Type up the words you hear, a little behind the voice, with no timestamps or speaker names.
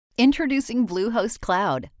Introducing Bluehost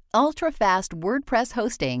Cloud, ultra-fast WordPress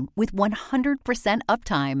hosting with 100%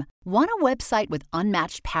 uptime. Want a website with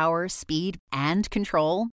unmatched power, speed, and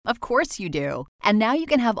control? Of course you do. And now you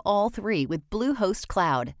can have all three with Bluehost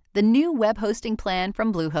Cloud, the new web hosting plan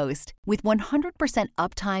from Bluehost. With 100%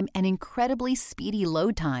 uptime and incredibly speedy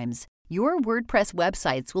load times, your WordPress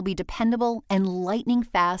websites will be dependable and lightning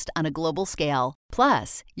fast on a global scale.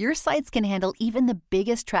 Plus, your sites can handle even the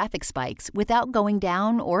biggest traffic spikes without going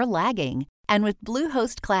down or lagging. And with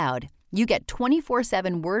Bluehost Cloud, you get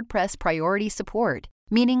 24/7 WordPress priority support,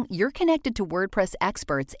 meaning you're connected to WordPress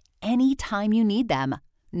experts anytime you need them.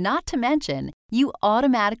 Not to mention, you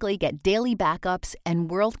automatically get daily backups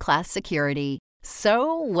and world-class security.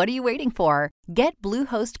 So, what are you waiting for? Get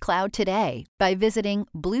Bluehost Cloud today by visiting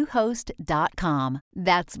Bluehost.com.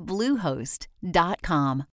 That's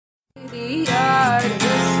Bluehost.com. The Art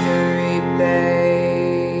History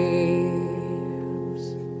Babes.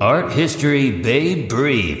 Art History Babe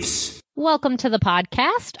Briefs. Welcome to the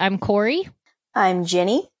podcast. I'm Corey. I'm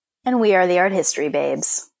Ginny, and we are the Art History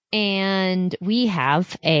Babes. And we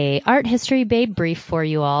have a Art History Babe brief for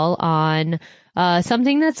you all on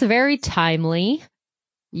something that's very timely.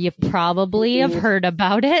 You probably have heard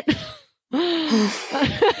about it.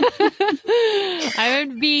 I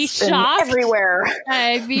would be shocked. Everywhere.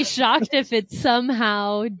 I'd be shocked if it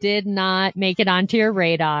somehow did not make it onto your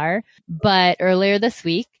radar. But earlier this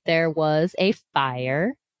week, there was a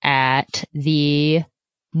fire at the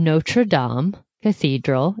Notre Dame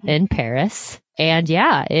Cathedral in Paris. And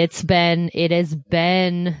yeah, it has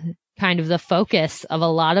been kind of the focus of a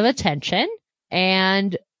lot of attention.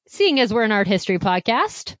 And seeing as we're an art history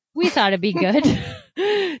podcast, we thought it'd be good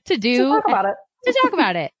to talk about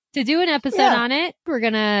it. To do an episode on it. We're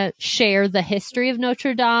going to share the history of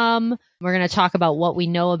Notre Dame. We're going to talk about what we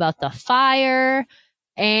know about the fire.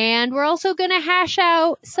 And we're also going to hash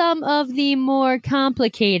out some of the more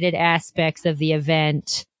complicated aspects of the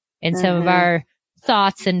event and some of our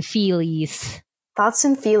thoughts and feelies. Thoughts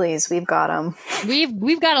and feelies, we've got them.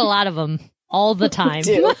 We've got a lot of them all the time.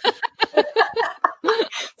 We do.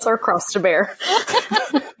 It's our cross to bear.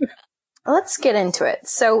 Let's get into it.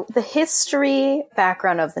 So the history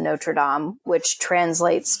background of the Notre Dame, which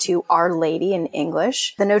translates to Our Lady in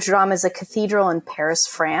English. The Notre Dame is a cathedral in Paris,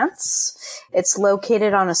 France. It's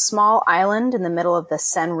located on a small island in the middle of the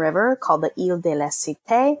Seine River called the Ile de la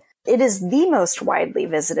Cité. It is the most widely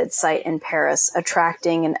visited site in Paris,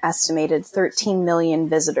 attracting an estimated 13 million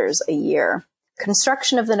visitors a year.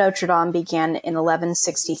 Construction of the Notre Dame began in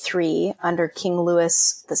 1163 under King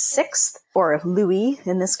Louis VI, or Louis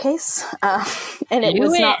in this case, and it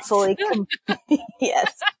was not fully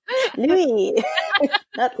yes, Louis,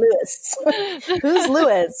 not Louis. Who's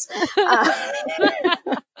Louis?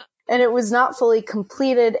 And it was not fully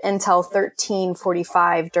completed until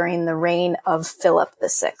 1345 during the reign of Philip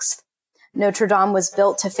VI. Notre Dame was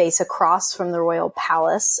built to face across from the royal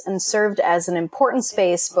palace and served as an important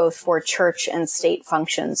space both for church and state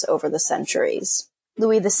functions over the centuries.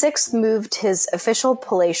 Louis VI moved his official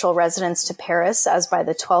palatial residence to Paris, as by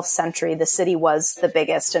the 12th century the city was the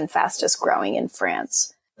biggest and fastest growing in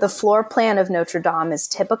France. The floor plan of Notre Dame is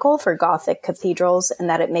typical for Gothic cathedrals in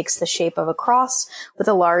that it makes the shape of a cross with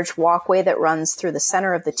a large walkway that runs through the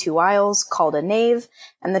center of the two aisles, called a nave,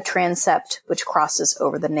 and the transept, which crosses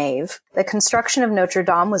over the nave. The construction of Notre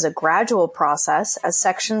Dame was a gradual process as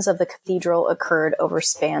sections of the cathedral occurred over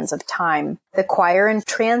spans of time. The choir and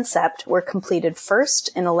transept were completed first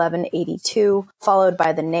in 1182, followed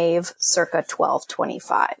by the nave circa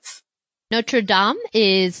 1225. Notre Dame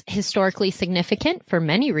is historically significant for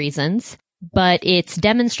many reasons, but its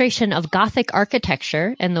demonstration of Gothic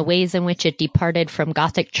architecture and the ways in which it departed from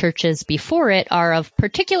Gothic churches before it are of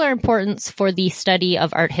particular importance for the study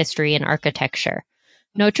of art history and architecture.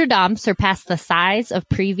 Notre Dame surpassed the size of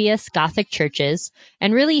previous Gothic churches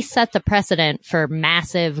and really set the precedent for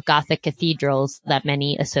massive Gothic cathedrals that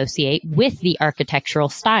many associate with the architectural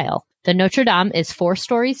style. The Notre Dame is 4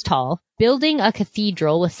 stories tall. Building a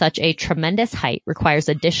cathedral with such a tremendous height requires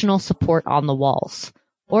additional support on the walls.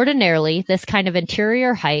 Ordinarily, this kind of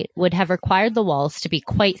interior height would have required the walls to be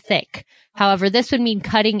quite thick. However, this would mean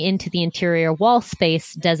cutting into the interior wall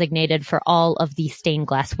space designated for all of the stained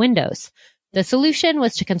glass windows. The solution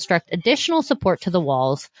was to construct additional support to the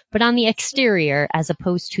walls, but on the exterior as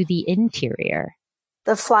opposed to the interior.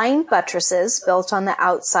 The flying buttresses built on the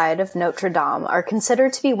outside of Notre Dame are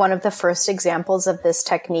considered to be one of the first examples of this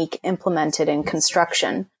technique implemented in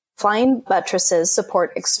construction. Flying buttresses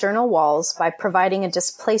support external walls by providing a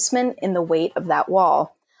displacement in the weight of that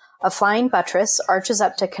wall. A flying buttress arches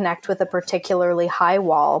up to connect with a particularly high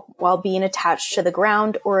wall while being attached to the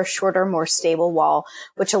ground or a shorter, more stable wall,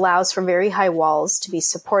 which allows for very high walls to be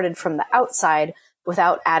supported from the outside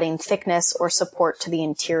without adding thickness or support to the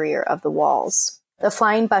interior of the walls. The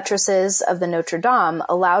flying buttresses of the Notre Dame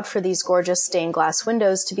allowed for these gorgeous stained glass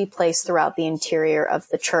windows to be placed throughout the interior of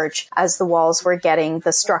the church, as the walls were getting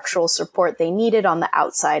the structural support they needed on the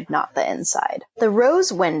outside, not the inside. The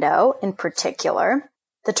rose window, in particular,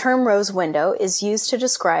 the term rose window is used to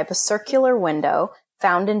describe a circular window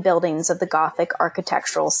found in buildings of the Gothic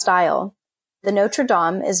architectural style. The Notre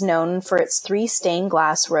Dame is known for its 3 stained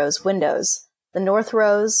glass rose windows: the North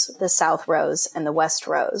Rose, the South Rose, and the West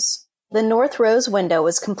Rose. The North Rose window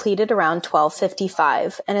was completed around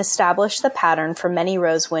 1255 and established the pattern for many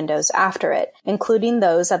rose windows after it, including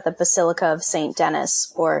those at the Basilica of Saint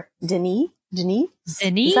Denis, or Denis? Denis?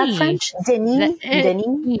 Denis. Is that French? Denis?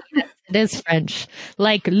 Denis? It is French.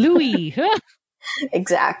 Like Louis.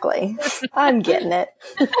 Exactly. I'm getting it.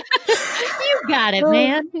 You got it,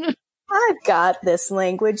 man. I've got this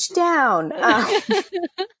language down.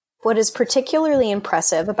 What is particularly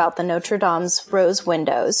impressive about the Notre Dame's rose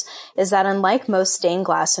windows is that unlike most stained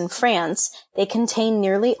glass in France, they contain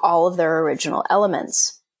nearly all of their original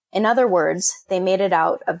elements. In other words, they made it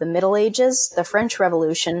out of the Middle Ages, the French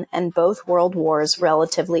Revolution, and both world wars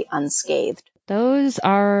relatively unscathed. Those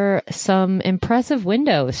are some impressive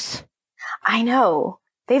windows. I know.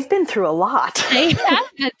 They've been through a lot. They have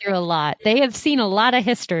been through a lot. They have seen a lot of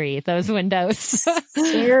history, those windows.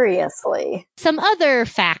 Seriously. Some other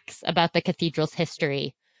facts about the cathedral's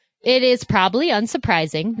history. It is probably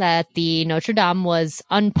unsurprising that the Notre Dame was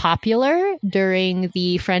unpopular during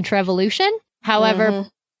the French Revolution. However,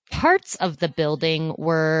 parts of the building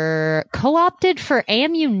were co-opted for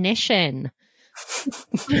ammunition.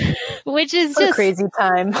 Which is just a crazy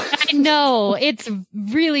time. I know. It's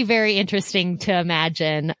really very interesting to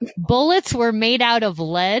imagine. Bullets were made out of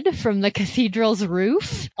lead from the cathedral's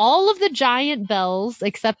roof. All of the giant bells,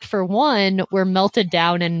 except for one, were melted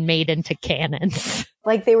down and made into cannons.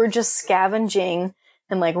 Like they were just scavenging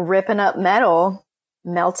and like ripping up metal,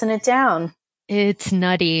 melting it down. It's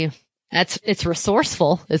nutty. It's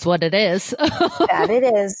resourceful is what it is. That it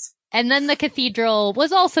is. And then the cathedral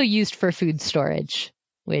was also used for food storage,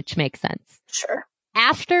 which makes sense. Sure.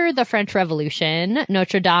 After the French Revolution,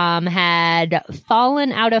 Notre Dame had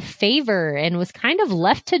fallen out of favor and was kind of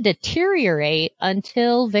left to deteriorate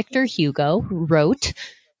until Victor Hugo wrote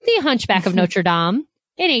The Hunchback of Notre Dame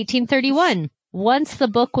in 1831. Once the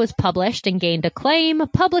book was published and gained acclaim,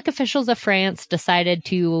 public officials of France decided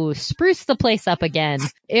to spruce the place up again.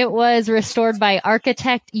 It was restored by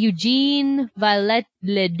architect Eugène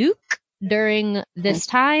Viollet-le-Duc during this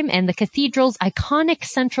time, and the cathedral's iconic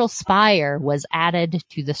central spire was added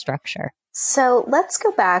to the structure. So let's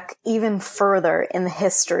go back even further in the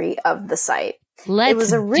history of the site.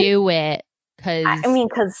 Let's do it.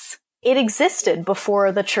 Because it existed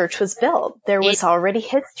before the church was built. There was already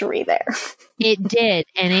history there. It did,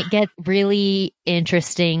 and it gets really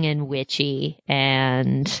interesting and witchy,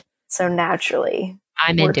 and so naturally,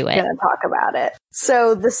 I'm into it. We're going to talk about it.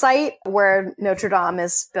 So the site where Notre Dame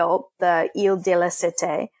is built, the Ile de la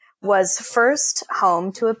Cité, was first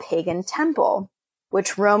home to a pagan temple,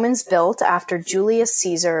 which Romans built after Julius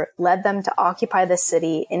Caesar led them to occupy the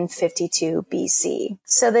city in 52 BC.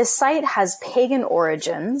 So this site has pagan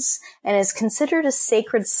origins and is considered a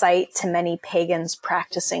sacred site to many pagans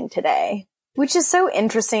practicing today, which is so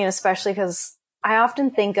interesting, especially because I often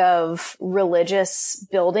think of religious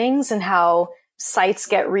buildings and how sites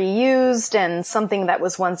get reused, and something that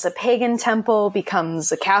was once a pagan temple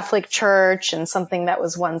becomes a Catholic church, and something that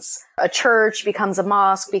was once a church becomes a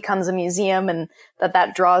mosque, becomes a museum, and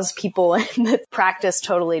that draws people in that practice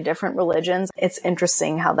totally different religions. It's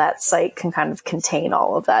interesting how that site can kind of contain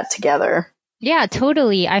all of that together. Yeah,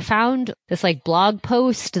 totally. I found this like blog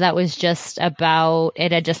post that was just about,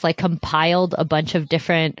 it had just like compiled a bunch of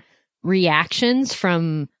different reactions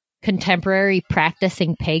from contemporary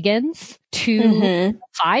practicing pagans to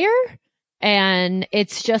fire. And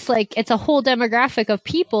it's just like, it's a whole demographic of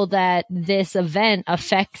people that this event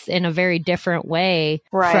affects in a very different way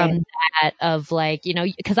from that of like, you know,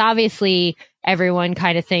 because obviously everyone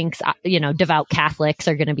kind of thinks, you know, devout Catholics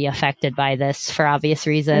are going to be affected by this for obvious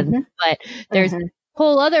reasons. But there's a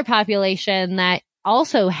whole other population that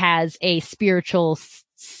also has a spiritual,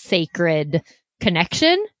 sacred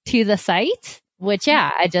connection to the site, which,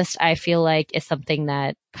 I feel like is something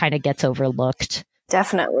that kind of gets overlooked.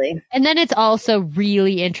 Definitely. And then it's also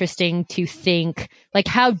really interesting to think, like,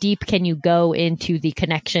 how deep can you go into the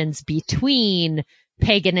connections between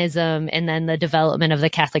paganism and then the development of the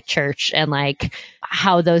Catholic Church and like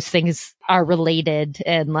how those things are related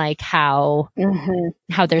and like how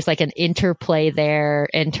there's like an interplay there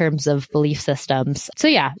in terms of belief systems. So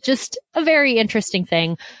yeah, just a very interesting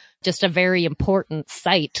thing. Just a very important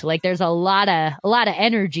site. Like there's a lot of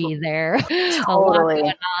energy there, a lot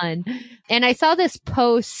going on. And I saw this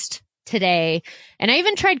post today and I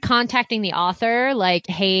even tried contacting the author, like,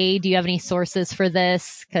 hey, do you have any sources for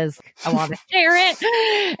this? Cause I want to share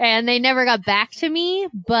it. And they never got back to me,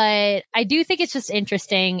 but I do think it's just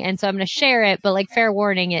interesting. And so I'm going to share it, but like fair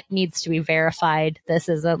warning, it needs to be verified. This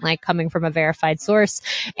isn't like coming from a verified source.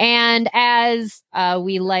 And as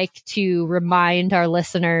we like to remind our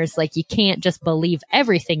listeners, like you can't just believe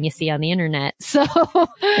everything you see on the internet. So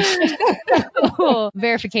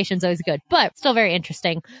verification is always good, but still very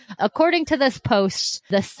interesting. According to this post,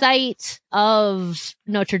 the site of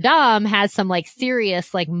Notre Dame has some like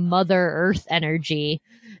serious like Mother Earth energy.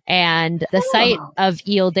 And the site of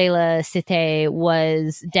Ile de la Cité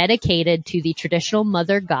was dedicated to the traditional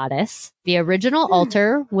mother goddess. The original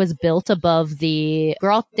altar was built above the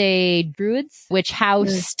Grotte des Druids, which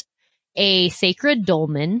housed a sacred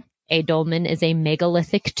dolmen. A dolmen is a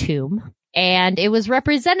megalithic tomb. And it was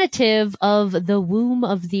representative of the womb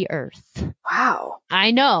of the earth. Wow.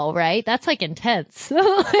 I know, right? That's like intense.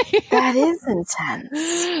 That is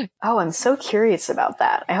intense. Oh, I'm so curious about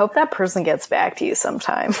that. I hope that person gets back to you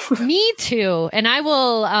sometime. Me too. And I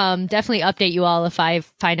will definitely update you all if I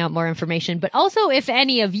find out more information. But also if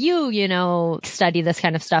any of you, you know, study this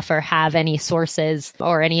kind of stuff or have any sources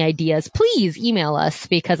or any ideas, please email us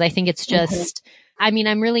because I think it's just... I mean,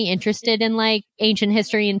 I'm really interested in like ancient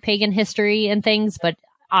history and pagan history and things, but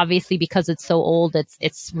obviously because it's so old,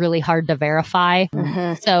 it's really hard to verify.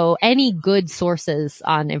 So any good sources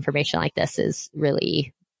on information like this is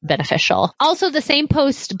really beneficial. Also, the same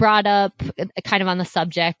post brought up kind of on the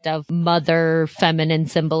subject of mother feminine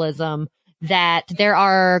symbolism that there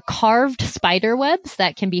are carved spider webs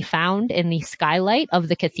that can be found in the skylight of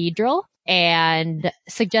the cathedral. And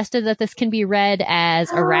suggested that this can be read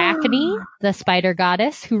as Arachne, the spider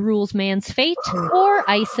goddess who rules man's fate, or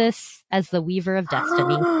Isis as the weaver of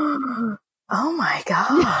destiny. Oh my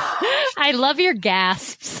God. I love your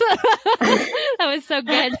gasps. That was so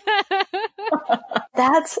good.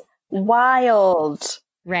 That's wild.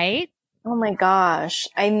 Right? Oh my gosh.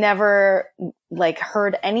 I never like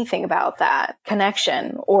heard anything about that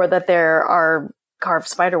connection or that there are carved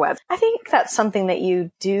spider webs. I think that's something that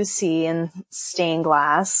you do see in stained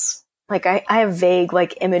glass. Like I have vague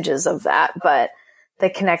like images of that, but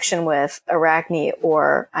the connection with Arachne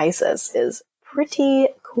or Isis is pretty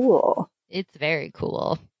cool. It's very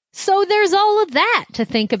cool. So there's all of that to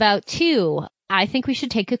think about too. I think we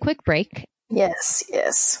should take a quick break.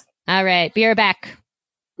 Yes. All right, be right back.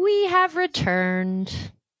 We have returned.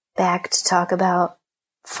 Back to talk about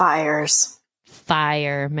fires.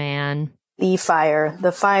 Fire, man. The fire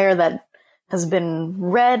that has been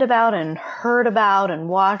read about and heard about and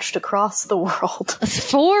watched across the world.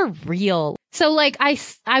 For real. So like I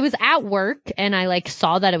was at work and I like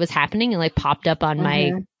saw that it was happening and like popped up on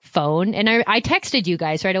my phone and I texted you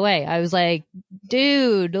guys right away. I was like,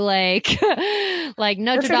 dude, like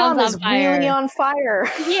Notre Dame's on fire. Really on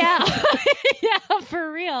fire. Yeah. Yeah,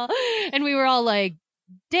 for real. And we were all like,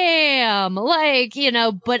 damn, like, you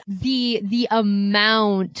know, but the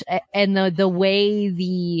amount and the way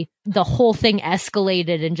the whole thing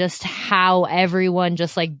escalated and just how everyone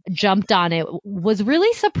just like jumped on it was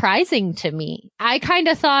really surprising to me. I kind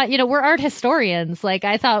of thought, you know, we're art historians. Like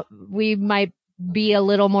I thought we might be a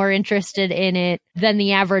little more interested in it than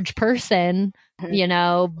the average person, you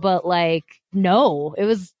know, but like, no, it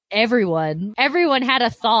was everyone had a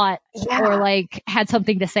thought or like had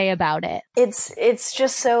something to say about it. It's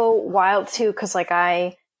just so wild too. Cause like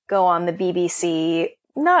I go on the BBC,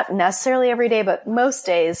 not necessarily every day, but most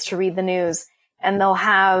days to read the news and they'll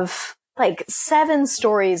have like 7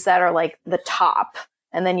 stories that are like the top.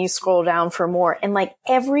 And then you scroll down for more. And like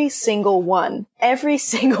every single one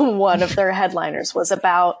of their headliners was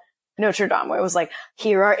about Notre Dame, where it was like,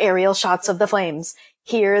 here are aerial shots of the flames.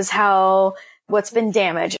 Here's how what's been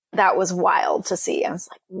damaged. That was wild to see. I was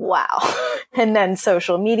like, wow. And then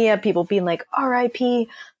social media, people being like, RIP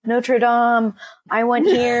Notre Dame. I went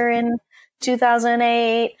here in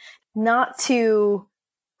 2008. Not to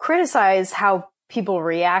criticize how people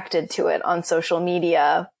reacted to it on social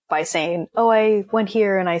media by saying, oh, I went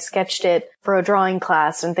here and I sketched it for a drawing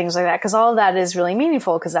class and things like that. Cause all of that is really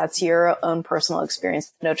meaningful because that's your own personal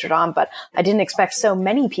experience with Notre Dame. But I didn't expect so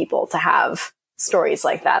many people to have stories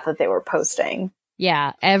like that they were posting.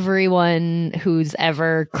 Yeah. Everyone who's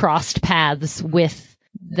ever crossed paths with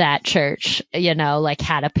that church, like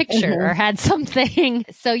had a picture or had something.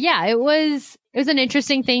 So yeah, it was an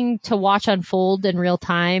interesting thing to watch unfold in real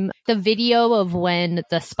time. The video of when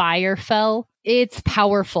the spire fell, it's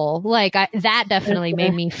powerful. Like that definitely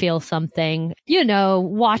made me feel something,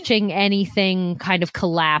 watching anything kind of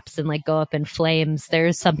collapse and like go up in flames.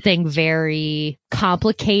 There's something very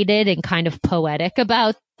complicated and kind of poetic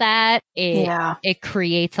about that. It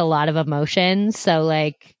creates a lot of emotions. So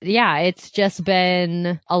like, yeah, it's just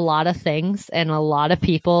been a lot of things and a lot of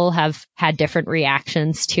people have had different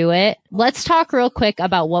reactions to it. Let's talk real quick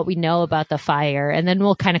about what we know about the fire, and then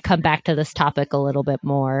we'll kind of come back to this topic a little bit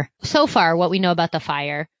more. So far, what we know about the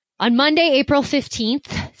fire. On Monday, April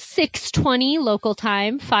 15th, 6:20 local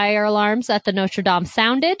time, fire alarms at the Notre Dame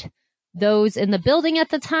sounded. Those in the building at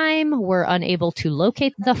the time were unable to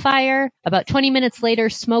locate the fire. About 20 minutes later,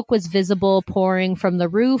 smoke was visible pouring from the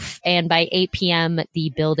roof, and by 8 p.m.,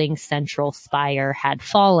 the building's central spire had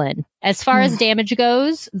fallen. As far as damage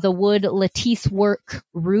goes, the wood lattice work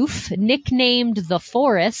roof, nicknamed the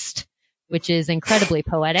Forest, which is incredibly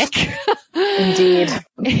poetic. Indeed.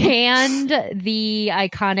 And the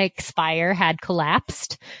iconic spire had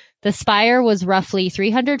collapsed. The spire was roughly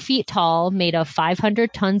 300 feet tall, made of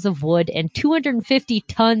 500 tons of wood and 250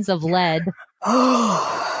 tons of lead.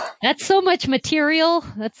 That's so much material.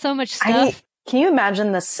 That's so much stuff. Can you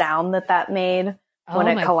imagine the sound that made when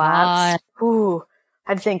it collapsed? God. Ooh,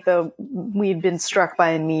 I'd think we'd been struck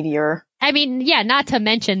by a meteor. I mean, yeah, not to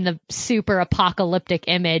mention the super apocalyptic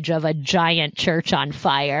image of a giant church on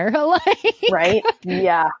fire. Right?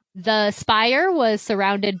 Yeah. The spire was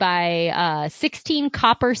surrounded by 16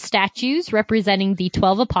 copper statues representing the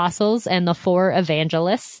 12 apostles and the 4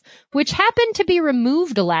 evangelists, which happened to be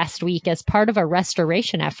removed last week as part of a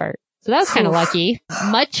restoration effort. So that was kind of lucky.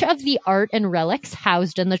 Much of the art and relics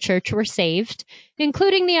housed in the church were saved,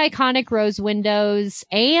 including the iconic rose windows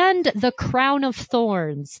and the crown of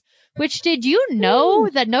thorns. Which, did you know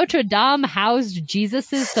that Notre Dame housed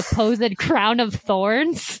Jesus' supposed crown of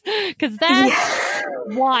thorns? Because that's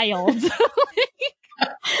wild.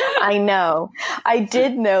 I know. I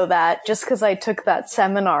did know that just because I took that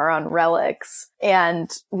seminar on relics, and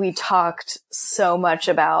we talked so much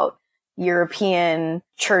about European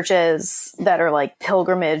churches that are like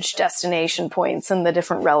pilgrimage destination points and the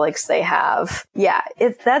different relics they have. Yeah,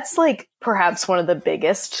 that's like perhaps one of the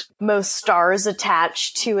biggest, most stars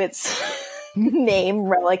attached to its name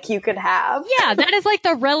relic you could have. Yeah, that is like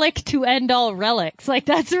the relic to end all relics. Like,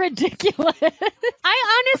 that's ridiculous.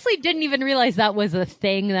 I honestly didn't even realize that was a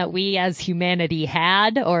thing that we as humanity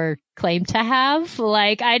had or claimed to have.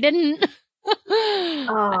 Like, I didn't...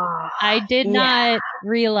 I did not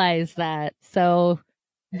realize that. So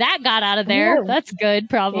that got out of there. Yeah. That's good,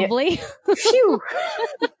 probably. Yeah. Phew.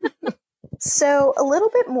 So a little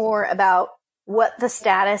bit more about what the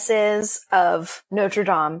status is of Notre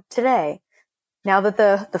Dame today. Now that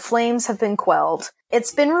the flames have been quelled,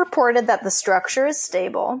 it's been reported that the structure is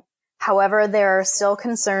stable. However, there are still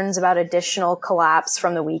concerns about additional collapse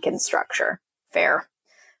from the weakened structure. Fair.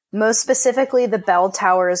 Most specifically, the bell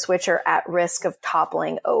towers, which are at risk of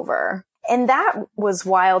toppling over. And that was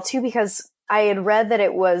wild too, because I had read that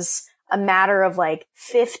it was a matter of like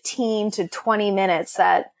 15 to 20 minutes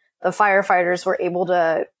that the firefighters were able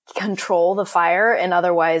to control the fire, and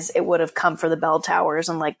otherwise it would have come for the bell towers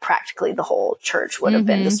and like practically the whole church would have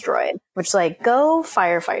been destroyed. Which, like, go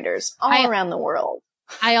firefighters all around the world.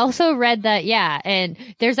 I also read that, yeah, and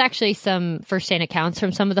there's actually some first-hand accounts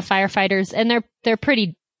from some of the firefighters, and they're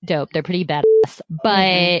pretty dope. They're pretty badass.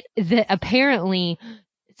 But apparently,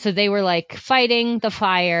 so they were like fighting the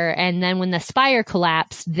fire, and then when the spire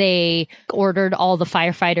collapsed, they ordered all the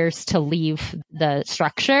firefighters to leave the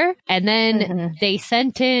structure, and then they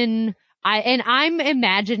sent in... I'm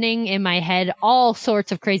imagining in my head all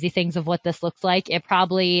sorts of crazy things of what this looks like. It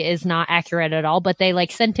probably is not accurate at all, but they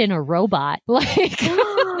like sent in a robot, like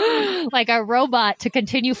a robot to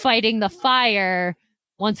continue fighting the fire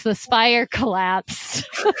once the spire collapsed.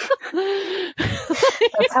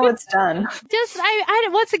 That's how it's done. Just, I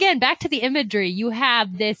once again, back to the imagery. You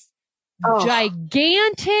have this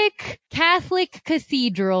gigantic Catholic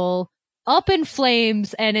cathedral up in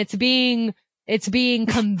flames, and it's being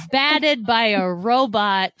combated by a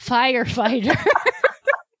robot firefighter.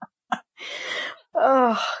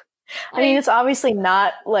 I mean, it's obviously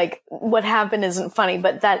not like what happened isn't funny,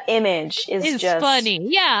 but that image is just funny.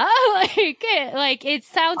 Yeah, like it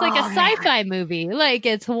sounds like a sci-fi movie. Like,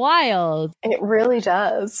 it's wild. It really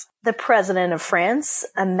does. The president of France,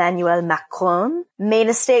 Emmanuel Macron, made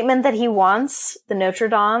a statement that he wants the Notre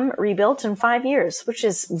Dame rebuilt in 5 years, which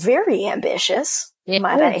is very ambitious,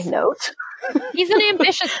 might I note. He's an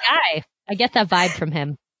ambitious guy. I get that vibe from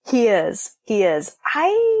him. He is.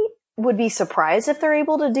 I would be surprised if they're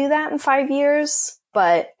able to do that in 5 years,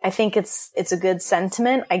 but I think it's a good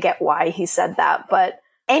sentiment. I get why he said that, but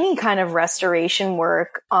any kind of restoration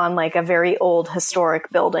work on like a very old historic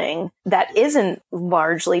building that isn't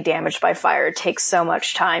largely damaged by fire takes so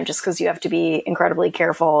much time just because you have to be incredibly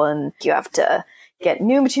careful and you have to get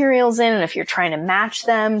new materials in. And if you're trying to match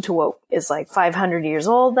them to what is like 500 years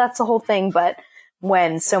old, that's the whole thing. But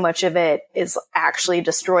when so much of it is actually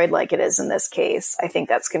destroyed like it is in this case, I think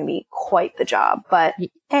that's going to be quite the job. But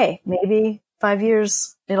hey, maybe 5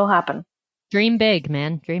 years it'll happen. Dream big,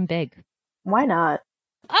 man. Dream big. Why not?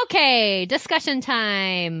 Okay, discussion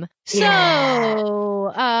time. Yeah.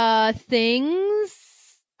 So, things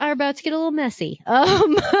are about to get a little messy.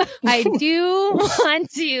 I do want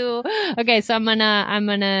to. Okay, so I'm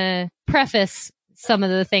gonna preface some of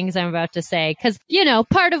the things I'm about to say because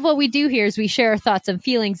part of what we do here is we share our thoughts and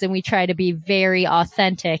feelings and we try to be very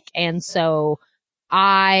authentic. And so,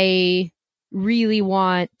 I really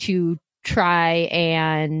want to try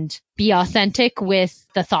and be authentic with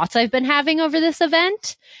the thoughts I've been having over this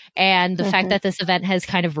event and the fact that this event has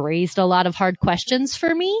kind of raised a lot of hard questions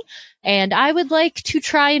for me. And I would like to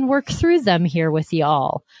try and work through them here with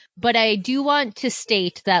y'all. But I do want to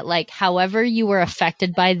state that like, however you were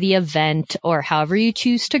affected by the event or however you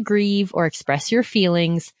choose to grieve or express your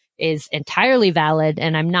feelings is entirely valid.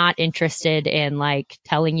 And I'm not interested in like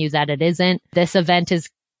telling you that it isn't. This event is,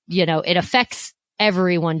 it affects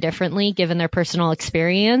everyone differently given their personal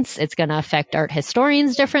experience. It's going to affect art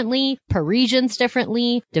historians differently, Parisians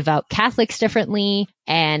differently, devout Catholics differently.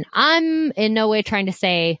 And I'm in no way trying to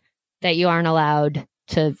say that you aren't allowed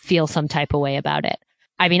to feel some type of way about it.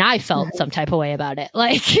 I mean, I felt some type of way about it.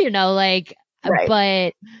 Right.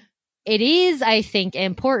 But it is, I think,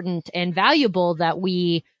 important and valuable that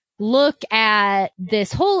we look at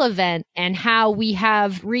this whole event and how we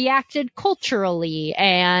have reacted culturally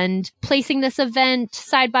and placing this event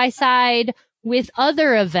side by side with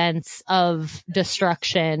other events of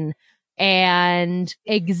destruction and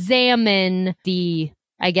examine the,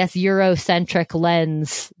 I guess, Eurocentric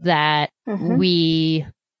lens that we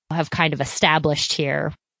have kind of established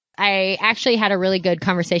here. I actually had a really good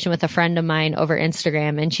conversation with a friend of mine over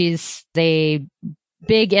Instagram, and she's a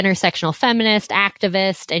big intersectional feminist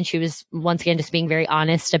activist. And she was once again just being very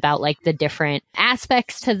honest about like the different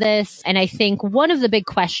aspects to this. And I think one of the big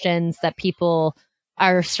questions that people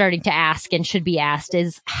are starting to ask and should be asked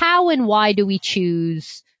is how and why do we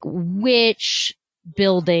choose which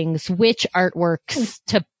buildings, which artworks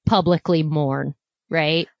to publicly mourn,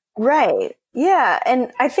 right? Right. Yeah.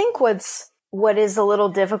 And I think what is a little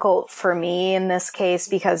difficult for me in this case,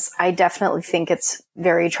 because I definitely think it's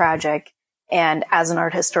very tragic. And as an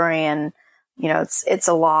art historian, it's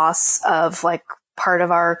a loss of like part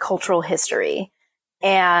of our cultural history.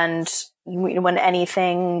 And when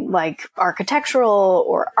anything like architectural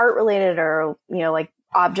or art related or, like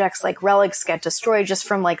objects like relics get destroyed just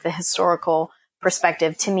from like the historical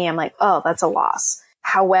perspective, to me, I'm like, oh, that's a loss.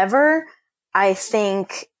 However, I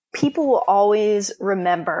think people will always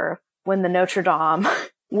remember when the Notre Dame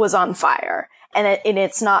was on fire. And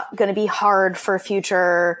it's not going to be hard for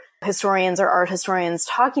future historians or art historians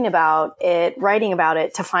talking about it, writing about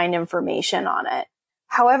it, to find information on it.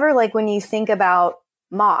 However, like when you think about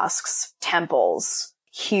mosques, temples,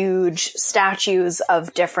 huge statues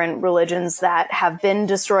of different religions that have been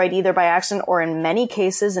destroyed either by accident or in many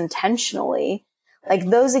cases intentionally, like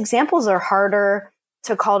those examples are harder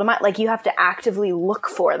to call to mind. Like you have to actively look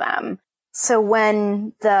for them. So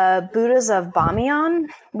when the Buddhas of Bamiyan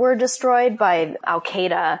were destroyed by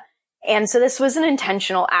Al-Qaeda, and so this was an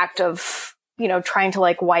intentional act of, trying to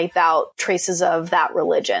like wipe out traces of that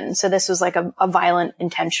religion. So this was like a violent,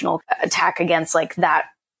 intentional attack against like that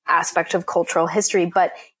aspect of cultural history,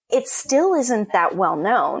 but it still isn't that well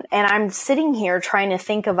known. And I'm sitting here trying to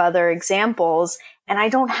think of other examples, and I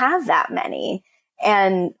don't have that many.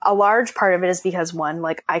 And a large part of it is because one,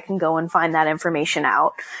 like I can go and find that information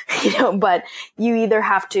out, but you either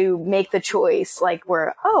have to make the choice like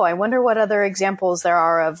where, oh, I wonder what other examples there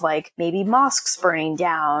are of like maybe mosques burning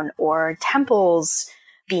down or temples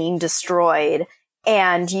being destroyed.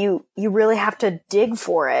 And you really have to dig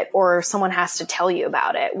for it or someone has to tell you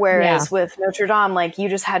about it. Whereas with Notre Dame, like you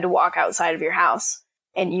just had to walk outside of your house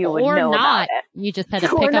and you would know about it. You just had to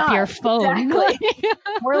pick up your phone. Exactly.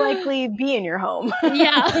 More likely be in your home.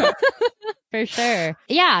 Yeah, for sure.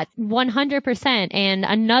 Yeah, 100%. And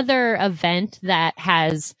another event that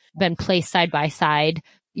has been placed side by side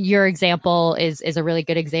your example is a really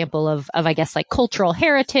good example of, I guess, like cultural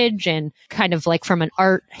heritage and kind of like from an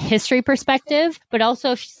art history perspective. But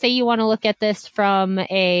also if say you want to look at this from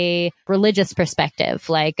a religious perspective,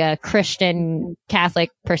 like a Christian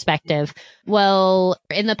Catholic perspective. Well,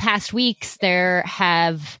 in the past weeks, there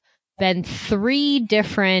have been 3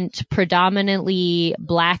 different predominantly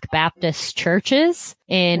Black Baptist churches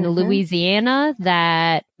in Louisiana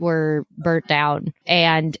that were burnt down.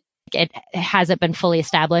 And it hasn't been fully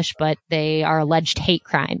established, but they are alleged hate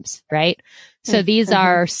crimes, right? So these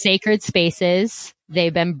are sacred spaces.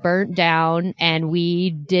 They've been burnt down and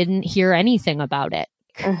we didn't hear anything about it.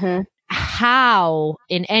 How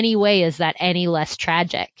in any way is that any less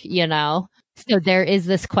tragic, you know? So there is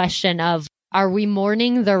this question of, are we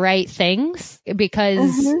mourning the right things?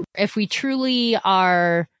 Because if we truly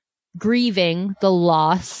are grieving the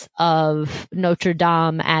loss of Notre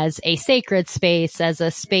Dame as a sacred space, as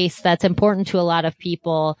a space that's important to a lot of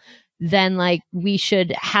people, then like we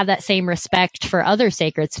should have that same respect for other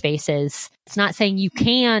sacred spaces. It's not saying you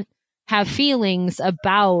can't have feelings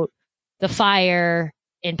about the fire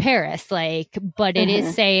in Paris, like, but it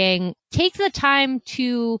is saying take the time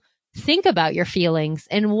to think about your feelings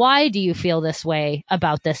and why do you feel this way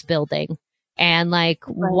about this building? And like,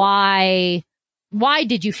 why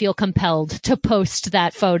did you feel compelled to post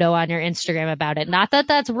that photo on your Instagram about it? Not that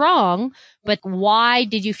that's wrong, but why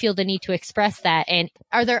did you feel the need to express that? And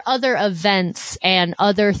are there other events and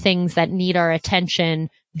other things that need our attention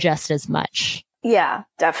just as much? Yeah,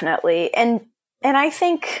 definitely. And I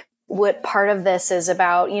think what part of this is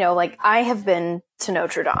about, you know, like I have been to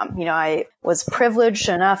Notre Dame. You know, I was privileged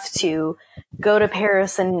enough to go to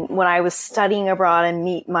Paris and when I was studying abroad and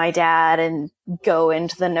meet my dad and go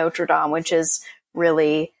into the Notre Dame, which is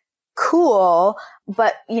really cool.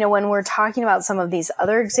 But, you know, when we're talking about some of these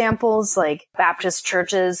other examples, like Baptist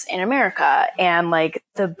churches in America and like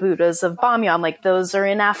the Buddhas of Bamyan, like those are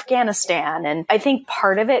in Afghanistan. And I think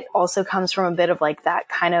part of it also comes from a bit of like that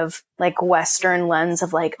kind of like Western lens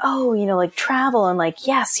of like, oh, you know, like travel and like,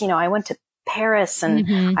 yes, you know, I went to Paris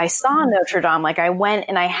and I saw Notre Dame. Like I went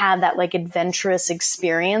and I had that like adventurous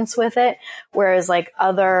experience with it. Whereas like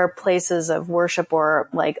other places of worship or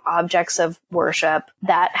like objects of worship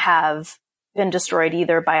that have been destroyed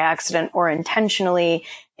either by accident or intentionally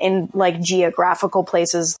in like geographical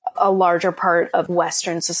places, a larger part of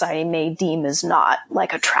Western society may deem as not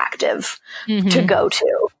like attractive to go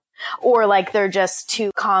to. Or like they're just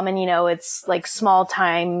too common, you know, it's like small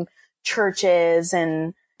time churches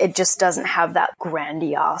and it just doesn't have that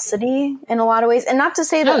grandiosity in a lot of ways. And not to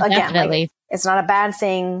say that, again, like, it's not a bad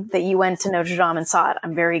thing that you went to Notre Dame and saw it.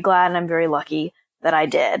 I'm very glad and I'm very lucky that I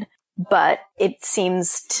did. But it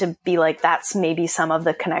seems to be like that's maybe some of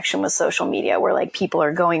the connection with social media where like people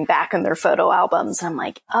are going back in their photo albums. And I'm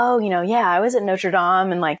like, oh, you know, yeah, I was at Notre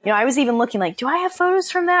Dame. And like, you know, I was even looking like, do I have photos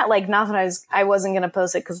from that? Like, not that I wasn't going to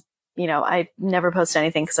post it because, you know, I never post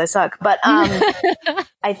anything because I suck. But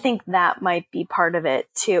I think that might be part of it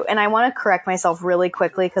too. And I want to correct myself really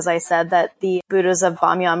quickly because I said that the Buddhas of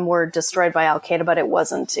Bamyan were destroyed by Al Qaeda, but it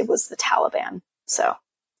wasn't. It was the Taliban. So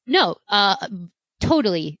no,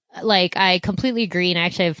 totally. Like, I completely agree. And I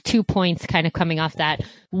actually have 2 points kind of coming off that.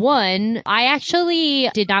 One, I actually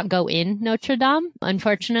did not go in Notre Dame,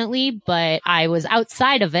 unfortunately, but I was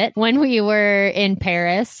outside of it when we were in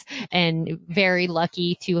Paris and very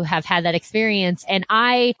lucky to have had that experience. And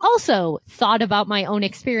I also thought about my own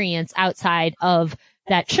experience outside of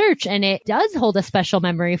that church, and it does hold a special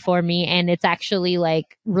memory for me. And it's actually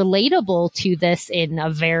like relatable to this in a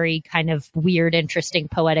very kind of weird, interesting,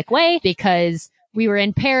 poetic way because we were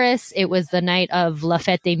in Paris. It was the night of La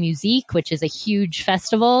Fête des Musiques, which is a huge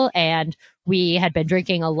festival. And we had been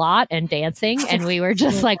drinking a lot and dancing and we were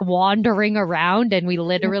just like wandering around and we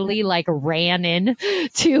literally like ran in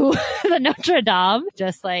to the Notre Dame,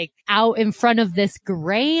 just like out in front of this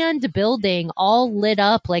grand building, all lit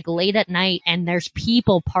up like late at night. And there's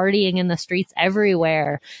people partying in the streets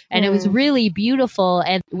everywhere. And it was really beautiful.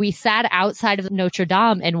 And we sat outside of Notre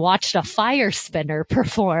Dame and watched a fire spinner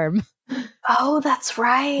perform. Oh, that's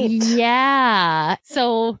right. Yeah.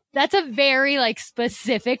 So that's a very like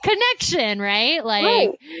specific connection, right? Like,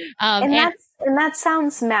 right. And that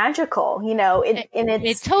sounds magical, you know, it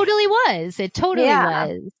totally was. It totally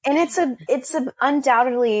was. And it's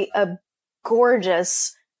undoubtedly a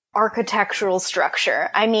gorgeous architectural structure.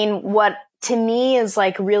 I mean, what to me is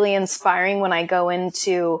like really inspiring when I go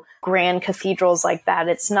into grand cathedrals like that.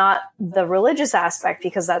 It's not the religious aspect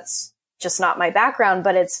because that's just not my background,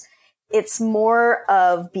 but it's more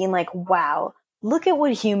of being like, wow, look at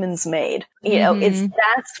what humans made. You know,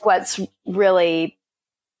 that's what's really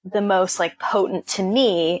the most like potent to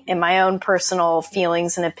me in my own personal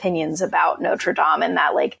feelings and opinions about Notre Dame, and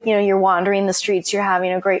that like, you know, you're wandering the streets, you're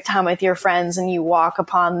having a great time with your friends, and you walk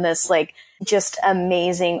upon this like just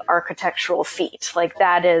amazing architectural feat. Like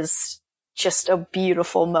that is just a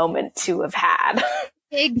beautiful moment to have had.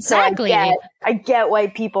 Exactly. So I get why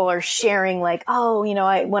people are sharing like, oh, you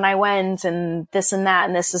know, when I went and this and that,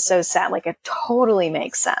 and this is so sad. Like it totally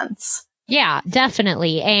makes sense. Yeah,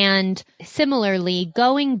 definitely. And similarly,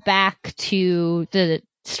 going back to the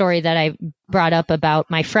story that I brought up about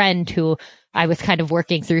my friend who I was kind of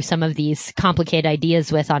working through some of these complicated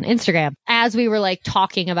ideas with on Instagram, as we were like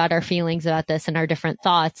talking about our feelings about this and our different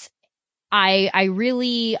thoughts, I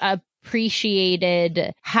really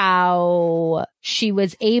appreciated how she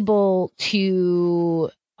was able to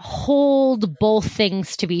hold both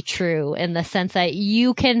things to be true, in the sense that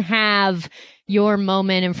you can have your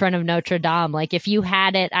moment in front of Notre Dame. Like if you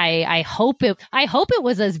had it, I hope it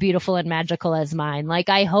was as beautiful and magical as mine. Like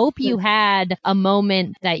I hope you had a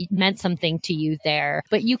moment that meant something to you there,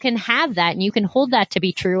 but you can have that and you can hold that to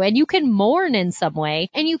be true, and you can mourn in some way,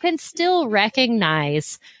 and you can still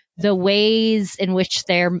recognize the ways in which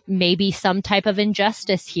there may be some type of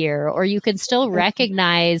injustice here, or you can still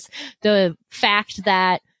recognize the fact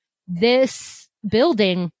that this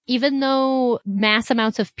building, even though mass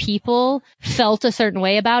amounts of people felt a certain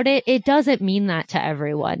way about it, it doesn't mean that to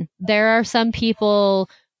everyone. There are some people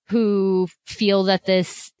who feel that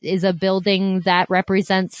this is a building that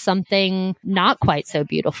represents something not quite so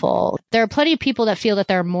beautiful. There are plenty of people that feel that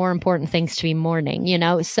there are more important things to be mourning, you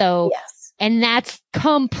know? So yes. And that's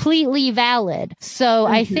completely valid. So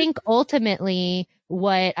I think ultimately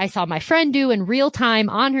what I saw my friend do in real time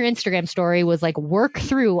on her Instagram story was like work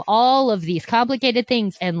through all of these complicated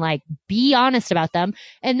things and like be honest about them.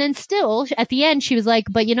 And then still at the end, she was like,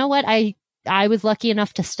 but you know what? I was lucky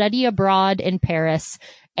enough to study abroad in Paris,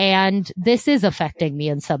 and this is affecting me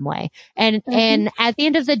in some way. And at the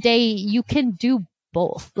end of the day, you can do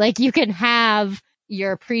both. Like you can have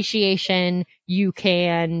your appreciation, you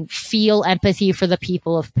can feel empathy for the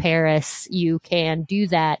people of Paris, you can do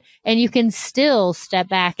that, and you can still step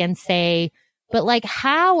back and say, but like,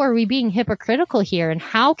 how are we being hypocritical here? And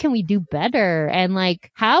how can we do better? And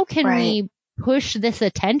like, how can we push this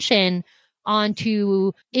attention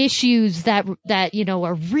onto issues that, you know,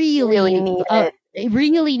 are really needed.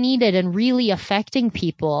 Really needed and really affecting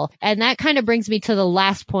people? And that kind of brings me to the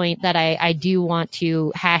last point that I do want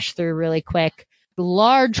to hash through really quick.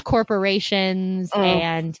 Large corporations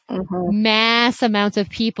and mass amounts of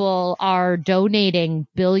people are donating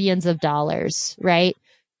billions of dollars, right?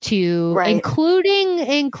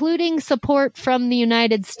 Including support from the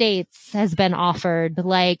United States has been offered.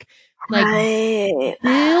 Like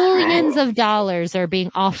billions of dollars are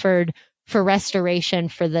being offered for restoration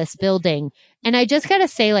for this building. And I just gotta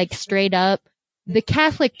say, like, straight up, the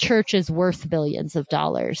Catholic Church is worth billions of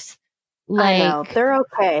dollars. Like, I know. They're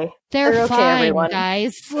okay. They're okay, fine, everyone.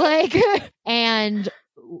 guys. Like, and,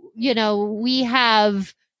 you know, we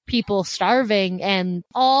have people starving and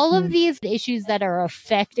all of these issues that are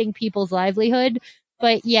affecting people's livelihood,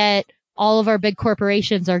 but yet all of our big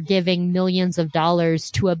corporations are giving millions of dollars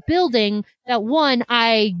to a building that, one,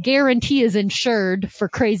 I guarantee is insured for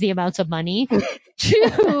crazy amounts of money.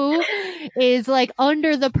 Two, is like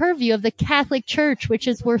under the purview of the Catholic Church, which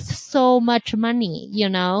is worth so much money, you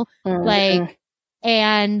know? Like,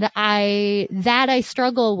 and I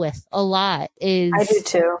struggle with a lot. I do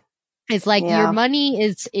too. It's like your money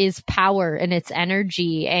is power and it's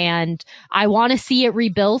energy, and I want to see it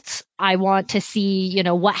rebuilt. I want to see, you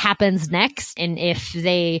know, what happens next, and if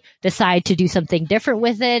they decide to do something different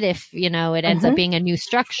with it, if, you know, it ends up being a new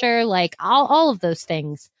structure, like all of those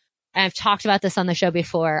things. I've talked about this on the show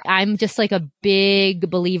before. I'm just like a big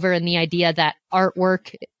believer in the idea that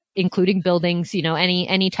artwork, including buildings, you know,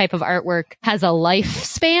 any type of artwork, has a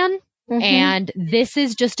lifespan. And this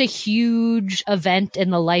is just a huge event in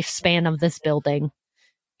the lifespan of this building.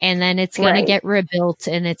 And then it's going to get rebuilt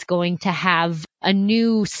and it's going to have a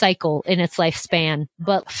new cycle in its lifespan.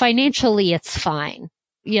 But financially, it's fine,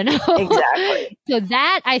 you know? Exactly. So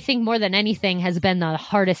that, I think, more than anything, has been the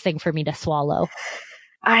hardest thing for me to swallow.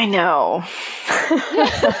 I know.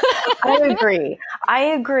 I agree.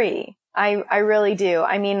 I really do.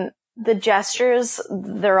 I mean, the gestures,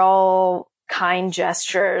 they're all kind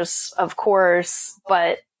gestures, of course,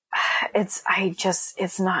 but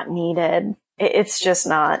it's not needed. It's just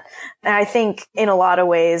not. And I think in a lot of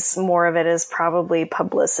ways, more of it is probably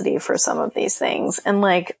publicity for some of these things. And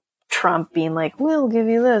like Trump being like, we'll give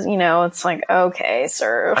you this, you know, it's like, okay,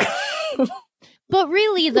 sir. But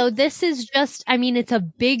really, though, this is just, I mean, it's a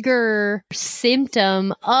bigger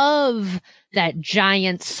symptom of that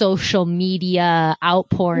giant social media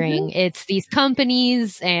outpouring. It's these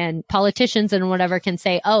companies and politicians and whatever can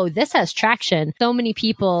say, oh, this has traction. So many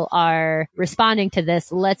people are responding to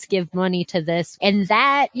this. Let's give money to this. And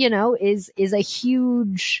that, is a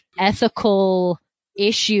huge ethical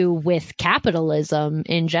issue with capitalism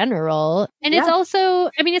in general. And it's also,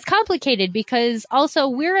 it's complicated because also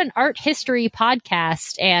we're an art history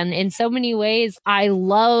podcast. And in so many ways, I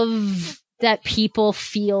love that people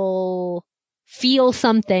feel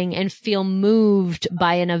something and feel moved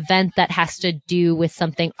by an event that has to do with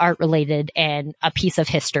something art related and a piece of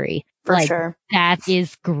history. For sure. That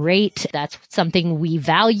is great. That's something we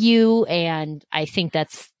value. And I think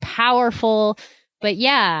that's powerful. But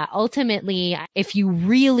yeah, ultimately, if you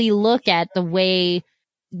really look at the way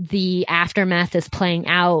the aftermath is playing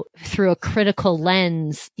out through a critical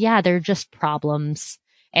lens, yeah, they're just problems.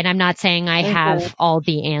 And I'm not saying I have all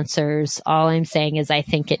the answers. All I'm saying is I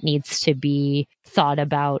think it needs to be thought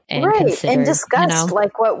about and considered. And discussed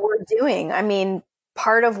like what we're doing. I mean,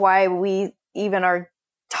 part of why we even are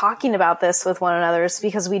talking about this with one another is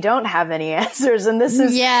because we don't have any answers. And this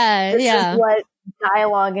is what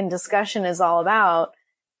dialogue and discussion is all about.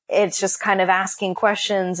 It's just kind of asking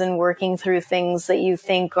questions and working through things that you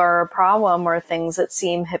think are a problem or things that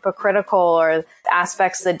seem hypocritical or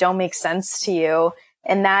aspects that don't make sense to you.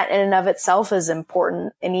 And that in and of itself is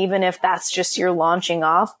important. And even if that's just your launching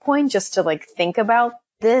off point, just to like think about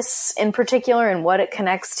this in particular and what it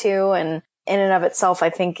connects to, and in and of itself, I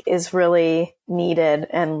think is really needed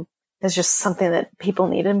and is just something that people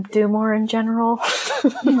need to do more in general.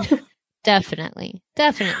 Definitely.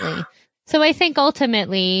 So I think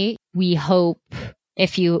ultimately we hope,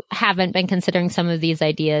 if you haven't been considering some of these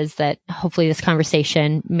ideas, that hopefully this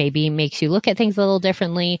conversation maybe makes you look at things a little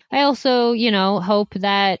differently. I also, hope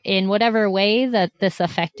that in whatever way that this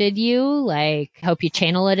affected you, like hope you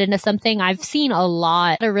channel it into something. I've seen a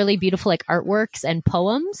lot of really beautiful like artworks and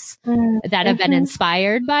poems that have been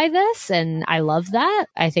inspired by this. And I love that.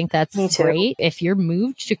 I think that's great. If you're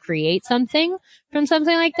moved to create something from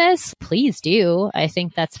something like this, please do. I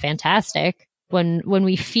think that's fantastic. When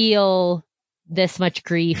we feel this much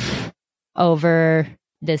grief over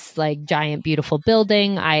this like giant, beautiful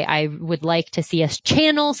building, I would like to see us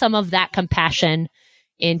channel some of that compassion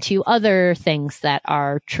into other things that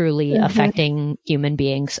are truly affecting human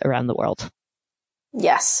beings around the world.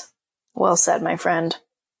 Yes. Well said, my friend.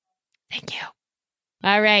 Thank you.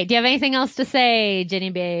 All right. Do you have anything else to say,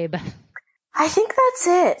 Jenny babe? I think that's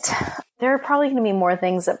it. There are probably going to be more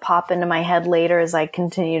things that pop into my head later as I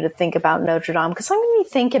continue to think about Notre Dame, because I'm going to be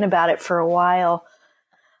thinking about it for a while.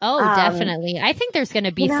 Oh, definitely. I think there's going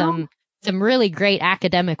to be some really great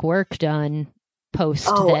academic work done post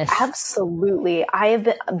this. Oh, absolutely. I have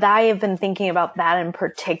been thinking about that in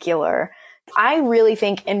particular. I really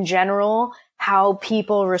think in general, how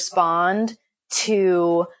people respond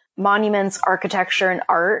to monuments, architecture, and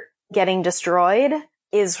art getting destroyed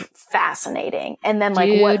is fascinating. And then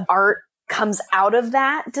like what art comes out of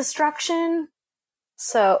that destruction.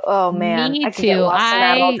 So, oh man, me I could get lost in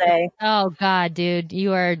that all day. Oh God, dude,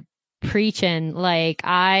 you are preaching. Like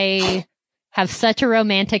I have such a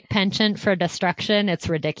romantic penchant for destruction. It's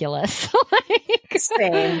ridiculous.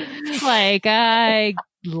 Same. Like I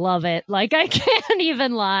love it. Like I can't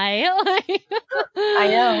even lie. I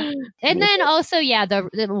know. And then also,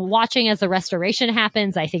 the watching as the restoration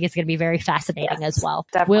happens, I think it's going to be very fascinating as well.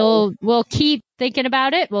 Definitely. We'll keep thinking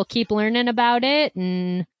about it. We'll keep learning about it,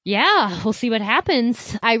 and we'll see what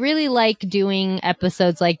happens. I really like doing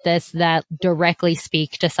episodes like this that directly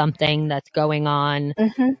speak to something that's going on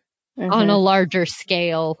on a larger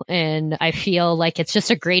scale. And I feel like it's just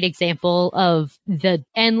a great example of the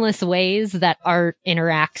endless ways that art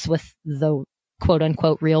interacts with the quote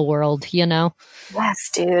unquote real world, Yes,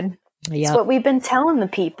 dude. Yep. It's what we've been telling the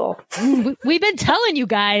people. We've been telling you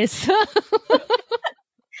guys.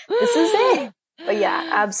 This is it. But yeah,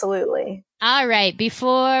 absolutely. All right.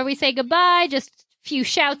 Before we say goodbye, just a few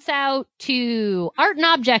shouts out to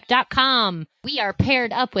artandobject.com. We are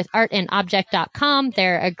paired up with artandobject.com.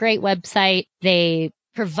 They're a great website. They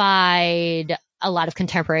provide a lot of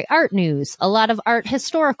contemporary art news, a lot of art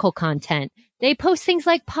historical content. They post things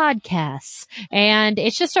like podcasts, and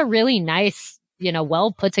it's just a really nice,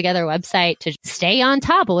 well put together website to stay on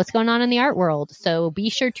top of what's going on in the art world. So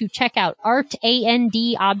be sure to check out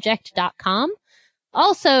artandobject.com.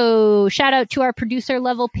 Also, shout out to our producer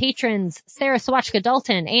level patrons, Sarah Swatchka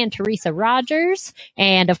Dalton and Teresa Rogers.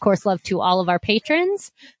 And of course, love to all of our patrons.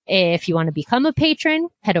 If you want to become a patron,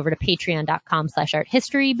 head over to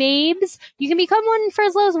patreon.com/arthistorybabes. You can become one for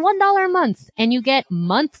as low as $1 a month, and you get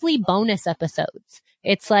monthly bonus episodes.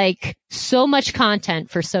 It's like so much content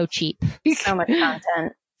for so cheap. So much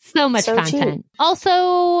content. So much So content. cheap.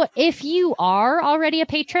 Also, if you are already a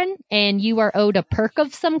patron and you are owed a perk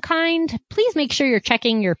of some kind, please make sure you're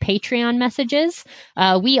checking your Patreon messages.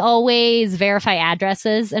 We always verify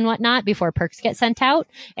addresses and whatnot before perks get sent out.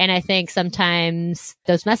 And I think sometimes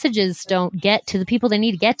those messages don't get to the people they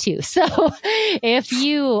need to get to. So if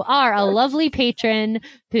you are a lovely patron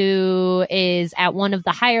who is at one of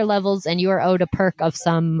the higher levels and you are owed a perk of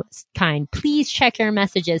some kind, please check your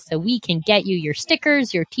messages so we can get you your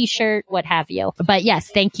stickers, your t-shirt, what have you. But yes,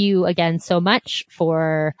 thank you again so much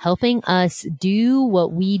for helping us do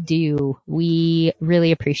what we do. We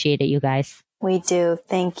really appreciate it, you guys. We do.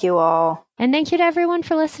 Thank you all. And thank you to everyone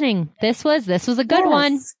for listening. This was a good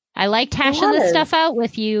one. I liked hashing this stuff out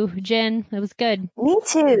with you, Jen. It was good. Me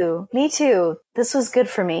too. Me too. This was good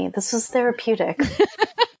for me. This was therapeutic.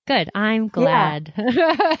 Good. I'm glad.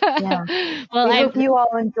 Yeah. Well, I hope you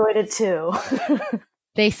all enjoyed it too.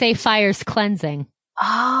 They say fire's cleansing.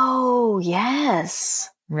 Oh, yes.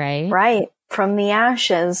 Right. Right. From the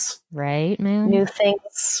ashes. Right, man. New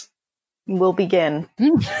things will begin.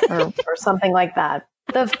 or something like that.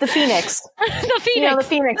 The phoenix. The phoenix. You know, the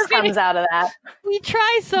phoenix comes out of that. We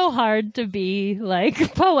try so hard to be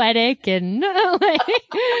like poetic and like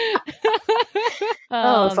if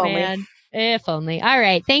man. only. If only. All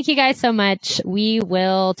right. Thank you guys so much. We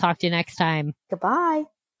will talk to you next time. Goodbye.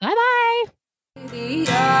 Bye-bye. The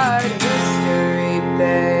art history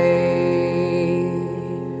babes.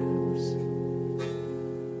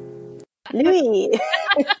 Louis.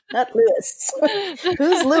 Not Lewis.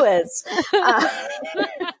 Who's Lewis?